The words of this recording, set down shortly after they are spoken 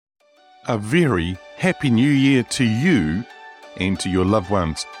a very happy new year to you and to your loved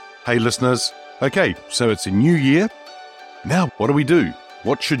ones. Hey listeners, okay, so it's a new year. Now what do we do?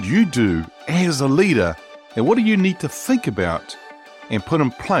 What should you do as a leader? And what do you need to think about and put in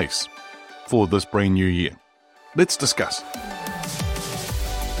place for this brand new year? Let's discuss.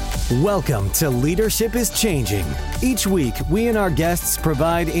 Welcome to Leadership is Changing. Each week, we and our guests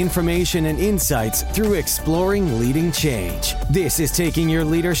provide information and insights through exploring leading change. This is taking your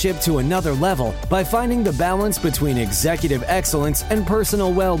leadership to another level by finding the balance between executive excellence and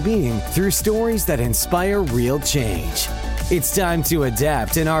personal well-being through stories that inspire real change. It's time to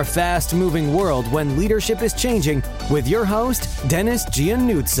adapt in our fast-moving world when leadership is changing with your host, Denis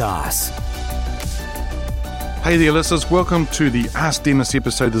Giannoutsas. Hey there listeners, welcome to the Ask Denis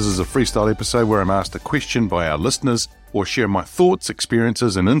episode. This is a freestyle episode where I'm asked a question by our listeners or share my thoughts,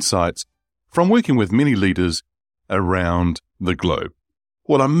 experiences and insights from working with many leaders around the globe.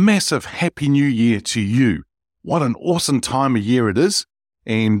 Well, a massive happy new year to you. What an awesome time of year it is,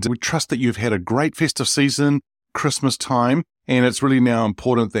 and we trust that you've had a great festive season, Christmas time, and it's really now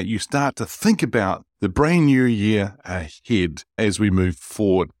important that you start to think about the brand new year ahead as we move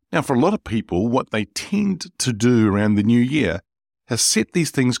forward. Now, for a lot of people, what they tend to do around the new year is set these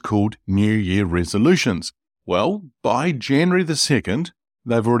things called New Year resolutions. Well, by January the 2nd,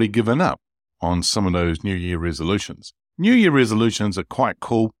 they've already given up on some of those New Year resolutions. New Year resolutions are quite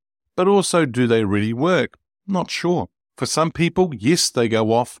cool, but also do they really work? Not sure. For some people, yes, they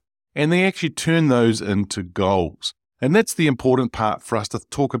go off and they actually turn those into goals. And that's the important part for us to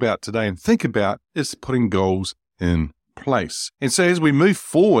talk about today and think about is putting goals in place. And so as we move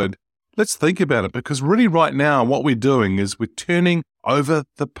forward, let's think about it, because really right now what we're doing is we're turning over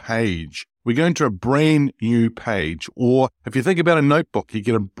the page. We're going to a brand new page. Or if you think about a notebook, you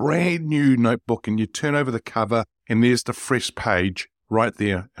get a brand new notebook and you turn over the cover and there's the fresh page right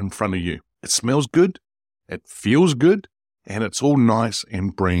there in front of you. It smells good, it feels good, and it's all nice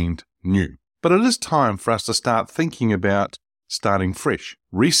and brand new. But it is time for us to start thinking about starting fresh,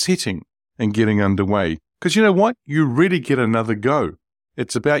 resetting and getting underway. Because you know what? You really get another go.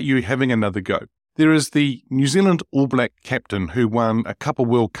 It's about you having another go. There is the New Zealand All Black captain who won a couple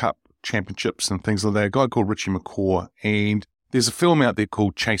World Cup championships and things like that, a guy called Richie McCaw, and there's a film out there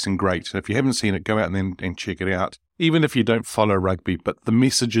called Chasing Great. If you haven't seen it, go out and check it out, even if you don't follow rugby, but the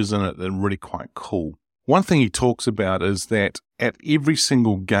messages in it are really quite cool. One thing he talks about is that at every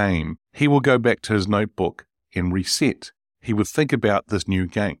single game, he will go back to his notebook and reset. He would think about this new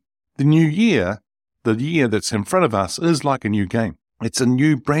game. The new year, the year that's in front of us is like a new game. It's a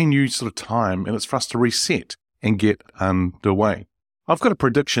new, brand new sort of time, and it's for us to reset and get underway. I've got a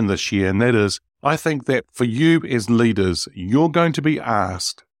prediction this year, and that is, I think that for you as leaders, you're going to be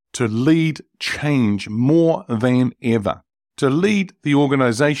asked to lead change more than ever, to lead the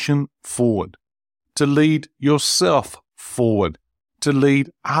organization forward, to lead yourself forward, to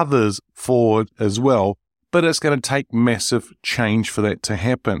lead others forward as well. But it's going to take massive change for that to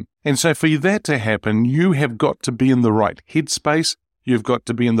happen. And so for that to happen, you have got to be in the right headspace. You've got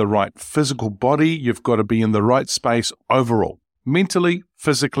to be in the right physical body. You've got to be in the right space overall, mentally,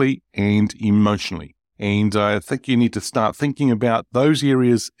 physically, and emotionally. And I think you need to start thinking about those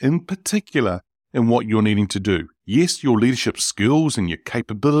areas in particular in what you're needing to do. Yes, your leadership skills and your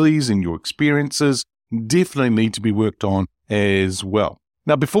capabilities and your experiences definitely need to be worked on as well.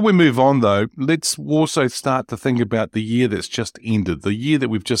 Now, before we move on, though, let's also start to think about the year that's just ended, the year that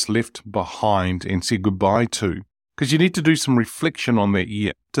we've just left behind and said goodbye to, because you need to do some reflection on that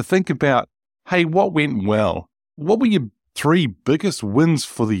year to think about, hey, what went well? What were your 3 biggest wins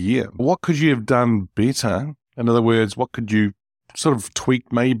for the year? What could you have done better? In other words, what could you sort of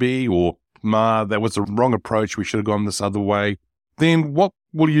tweak maybe, or, that was the wrong approach, we should have gone this other way. Then what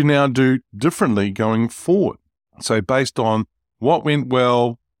will you now do differently going forward? So based on what went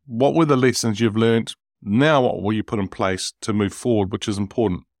well, what were the lessons you've learned? Now what will you put in place to move forward, which is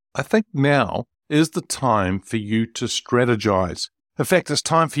important? I think now is the time for you to strategize. In fact, it's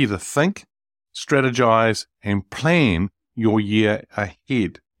time for you to think, strategize, and plan your year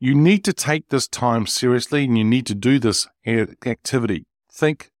ahead. You need to take this time seriously, and you need to do this activity.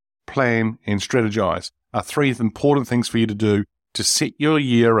 Think, plan, and strategize are 3 important things for you to do to set your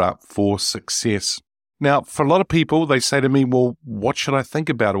year up for success. Now, for a lot of people, they say to me, well, what should I think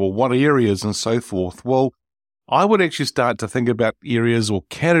about, or what areas and so forth? Well, I would actually start to think about areas or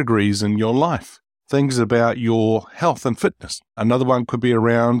categories in your life, things about your health and fitness. Another one could be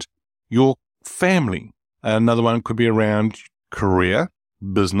around your family. Another one could be around career,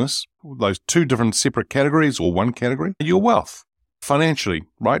 business, those 2 different separate categories or one category. Your wealth, financially,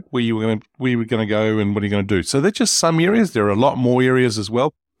 right? Where you were going to go and what are you going to do? So that's just some areas. There are a lot more areas as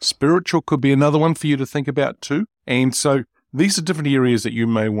well. Spiritual could be another one for you to think about too. And so these are different areas that you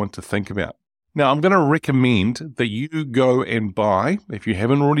may want to think about. Now, I'm going to recommend that you go and buy, if you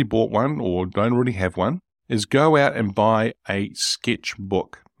haven't already bought one or don't already have one, is go out and buy a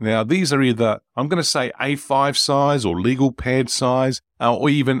sketchbook. Now, these are either, I'm going to say A5 size or legal pad size, or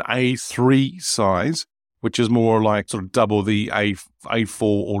even A3 size, which is more like sort of double the A4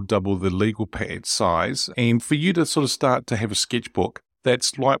 or double the legal pad size. And for you to sort of start to have a sketchbook,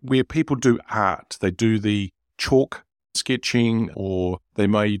 that's like where people do art. They do the chalk sketching, or they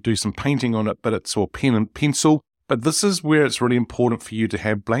may do some painting on it, but it's all pen and pencil. But this is where it's really important for you to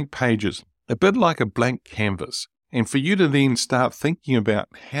have blank pages, a bit like a blank canvas. And for you to then start thinking about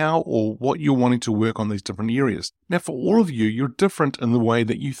how or what you're wanting to work on these different areas. Now, for all of you, you're different in the way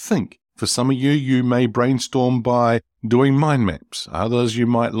that you think. For some of you, you may brainstorm by doing mind maps. Others, you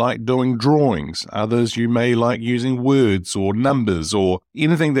might like doing drawings. Others, you may like using words or numbers or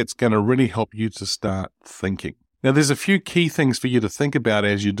anything that's going to really help you to start thinking. Now, there's a few key things for you to think about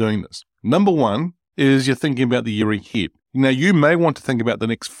as you're doing this. Number one is you're thinking about the year ahead. Now, you may want to think about the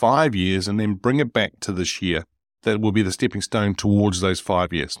next 5 years and then bring it back to this year. That will be the stepping stone towards those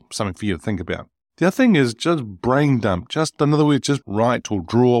 5 years, something for you to think about. The other thing is just brain dump. In other words, just write or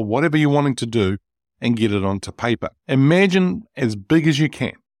draw whatever you're wanting to do and get it onto paper. Imagine as big as you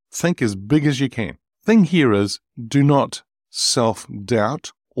can. Think as big as you can. Thing here is, do not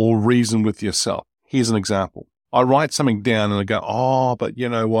self-doubt or reason with yourself. Here's an example. I write something down and I go, but you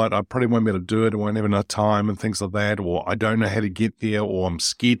know what, I probably won't be able to do it, I won't have enough time and things like that, or I don't know how to get there, or I'm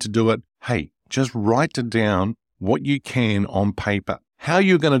scared to do it. Hey, just write it down what you can on paper. How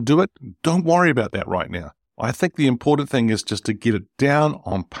you're going to do it, don't worry about that right now. I think the important thing is just to get it down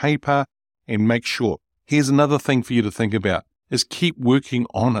on paper and make sure. Here's another thing for you to think about, is keep working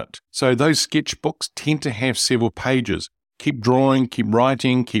on it. So those sketchbooks tend to have several pages. Keep drawing, keep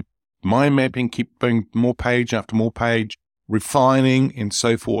writing, keep mind mapping, keep doing more page after more page, refining and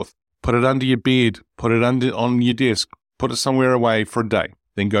so forth. Put it under your bed, put it on your desk, put it somewhere away for a day,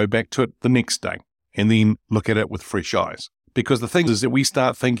 then go back to it the next day and then look at it with fresh eyes. Because the thing is that we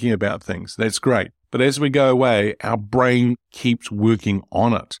start thinking about things. That's great. But as we go away, our brain keeps working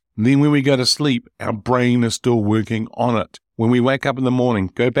on it. And then when we go to sleep, our brain is still working on it. When we wake up in the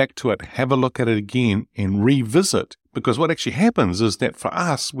morning, go back to it, have a look at it again and revisit. Because what actually happens is that for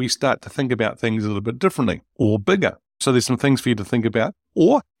us, we start to think about things a little bit differently or bigger. So there's some things for you to think about.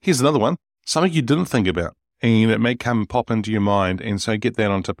 Or here's another one, something you didn't think about. And it may come pop into your mind. And so get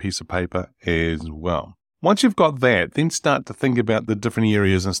that onto a piece of paper as well. Once you've got that, then start to think about the different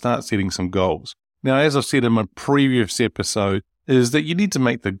areas and start setting some goals. Now, as I've said in my previous episode, is that you need to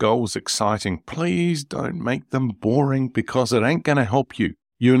make the goals exciting. Please don't make them boring because it ain't going to help you.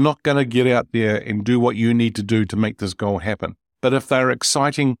 You're not going to get out there and do what you need to do to make this goal happen. But if they're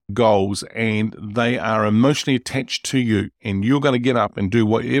exciting goals and they are emotionally attached to you and you're going to get up and do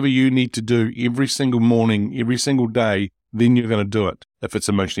whatever you need to do every single morning, every single day, then you're going to do it if it's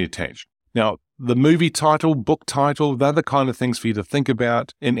emotionally attached. Now, the movie title, book title, they're the kind of things for you to think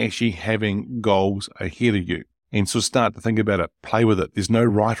about in actually having goals ahead of you. And so start to think about it, play with it. There's no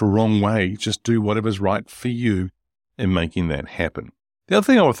right or wrong way. Just do whatever's right for you in making that happen. The other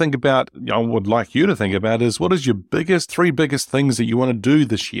thing I would like you to think about is what is your three biggest things that you want to do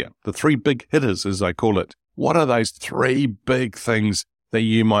this year? The three big hitters, as I call it. What are those three big things that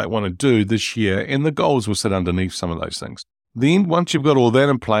you might want to do this year? And the goals will sit underneath some of those things. Then once you've got all that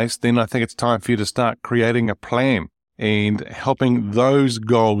in place, then I think it's time for you to start creating a plan and helping those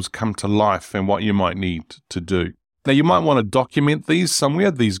goals come to life and what you might need to do. Now, you might want to document these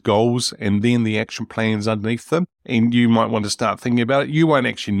somewhere, these goals, and then the action plans underneath them. And you might want to start thinking about it. You won't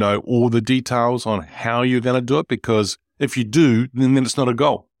actually know all the details on how you're going to do it, because if you do, then it's not a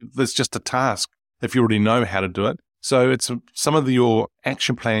goal. It's just a task if you already know how to do it. So some of your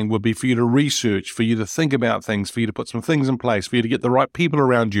action plan would be for you to research, for you to think about things, for you to put some things in place, for you to get the right people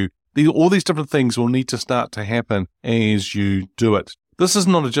around you. All these different things will need to start to happen as you do it. This is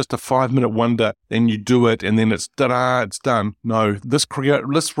not just a 5-minute wonder, and you do it, and then it's ta-da, it's done. No, this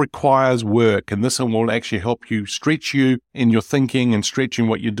requires work, and this will actually help you stretch you in your thinking and stretching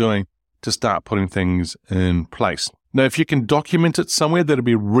what you're doing to start putting things in place. Now, if you can document it somewhere, that'd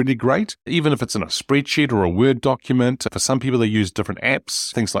be really great, even if it's in a spreadsheet or a Word document. For some people, they use different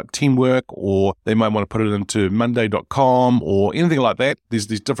apps, things like Teamwork, or they might want to put it into Monday.com or anything like that. There's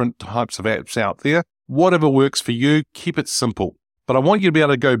these different types of apps out there. Whatever works for you, keep it simple. But I want you to be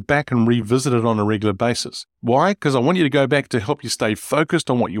able to go back and revisit it on a regular basis. Why? Because I want you to go back to help you stay focused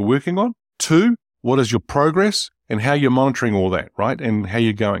on what you're working on. 2, what is your progress and how you're monitoring all that, right? And how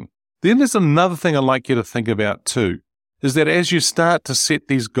you're going. Then there's another thing I'd like you to think about too, is that as you start to set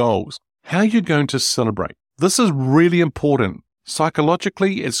these goals, how you're going to celebrate. This is really important.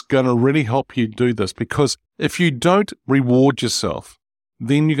 Psychologically, it's going to really help you do this, because if you don't reward yourself,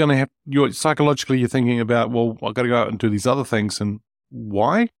 then you're going to have, psychologically you're thinking about, well, I've got to go out and do these other things, and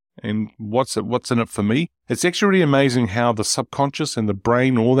why? And what's in it for me? It's actually really amazing how the subconscious and the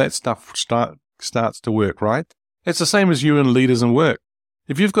brain, all that stuff starts to work, right? It's the same as you and leaders in work.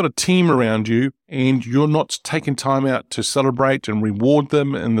 If you've got a team around you and you're not taking time out to celebrate and reward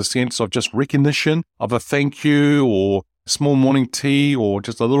them in the sense of just recognition of a thank you or small morning tea or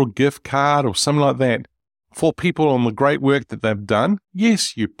just a little gift card or something like that for people on the great work that they've done,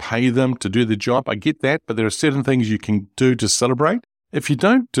 yes, you pay them to do the job. I get that, but there are certain things you can do to celebrate. If you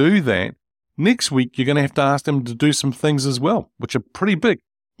don't do that, next week you're going to have to ask them to do some things as well, which are pretty big,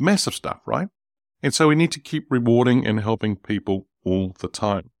 massive stuff, right? And so we need to keep rewarding and helping people all the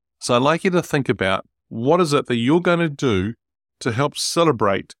time. So I'd like you to think about what is it that you're going to do to help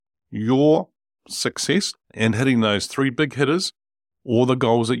celebrate your success and hitting those 3 big hitters or the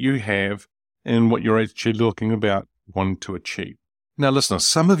goals that you have and what you're actually looking about wanting to achieve. Now, listeners,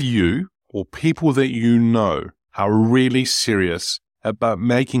 some of you or people that you know are really serious about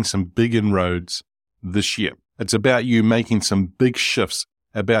making some big inroads this year. It's about you making some big shifts,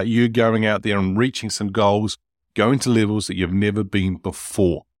 about you going out there and reaching some goals, going to levels that you've never been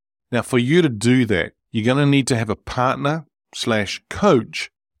before. Now, for you to do that, you're going to need to have a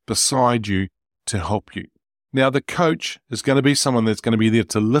partner/coach beside you to help you. Now, the coach is going to be someone that's going to be there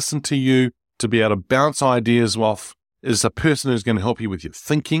to listen to you, to be able to bounce ideas off, is a person who's going to help you with your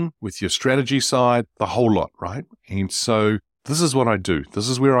thinking, with your strategy side, the whole lot, right? And so this is what I do. This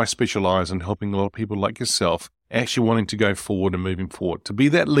is where I specialize in helping a lot of people like yourself actually wanting to go forward and moving forward, to be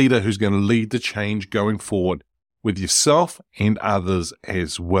that leader who's going to lead the change going forward with yourself and others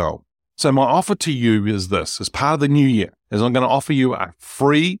as well. So my offer to you is this, as part of the new year, is I'm going to offer you a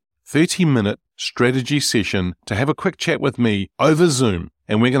free 30-minute strategy session to have a quick chat with me over Zoom.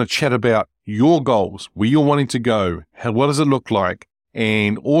 And we're going to chat about your goals, where you're wanting to go, what does it look like,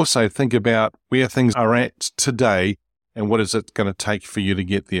 and also think about where things are at today and what is it going to take for you to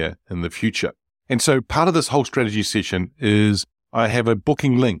get there in the future. And so part of this whole strategy session is I have a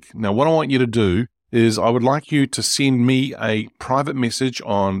booking link. Now, what I want you to do is I would like you to send me a private message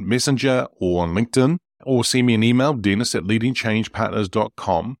on Messenger or on LinkedIn, or send me an email,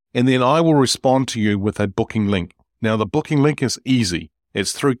 Denis@leadingchangepartners.com, and then I will respond to you with a booking link. Now, the booking link is easy.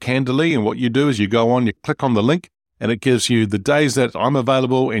 It's through Calendly, and what you do is you go on, you click on the link, and it gives you the days that I'm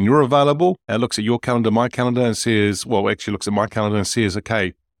available and you're available. It looks at your calendar, my calendar, and says, well, actually looks at my calendar and says,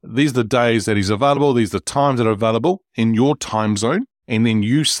 okay, these are the days that he's available, these are the times that are available in your time zone, and then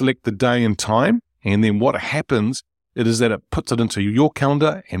you select the day and time, and then what happens is that it puts it into your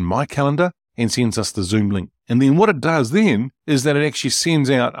calendar and my calendar and sends us the Zoom link. And then what it does then is that it actually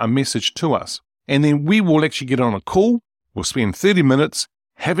sends out a message to us. And then we will actually get on a call. We'll spend 30 minutes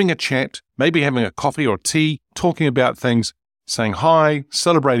having a chat, maybe having a coffee or tea, talking about things, saying hi,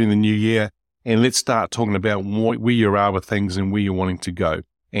 celebrating the new year, and let's start talking about where you are with things and where you're wanting to go.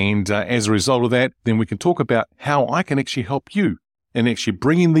 And as a result of that, then we can talk about how I can actually help you in actually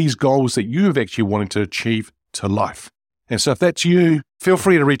bringing these goals that you've actually wanted to achieve to life. And so if that's you, feel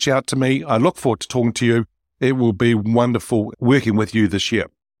free to reach out to me. I look forward to talking to you. It will be wonderful working with you this year.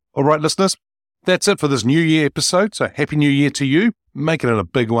 All right, listeners, that's it for this New Year episode. So Happy New Year to you. Make it a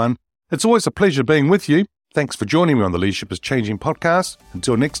big one. It's always a pleasure being with you. Thanks for joining me on the Leadership is Changing podcast.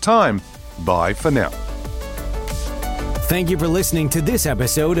 Until next time, bye for now. Thank you for listening to this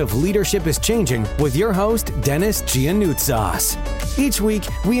episode of Leadership is Changing with your host, Denis Giannoutsas. Each week,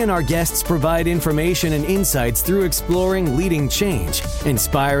 we and our guests provide information and insights through exploring leading change,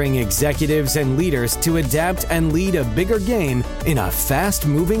 inspiring executives and leaders to adapt and lead a bigger game in a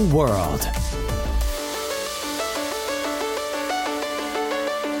fast-moving world.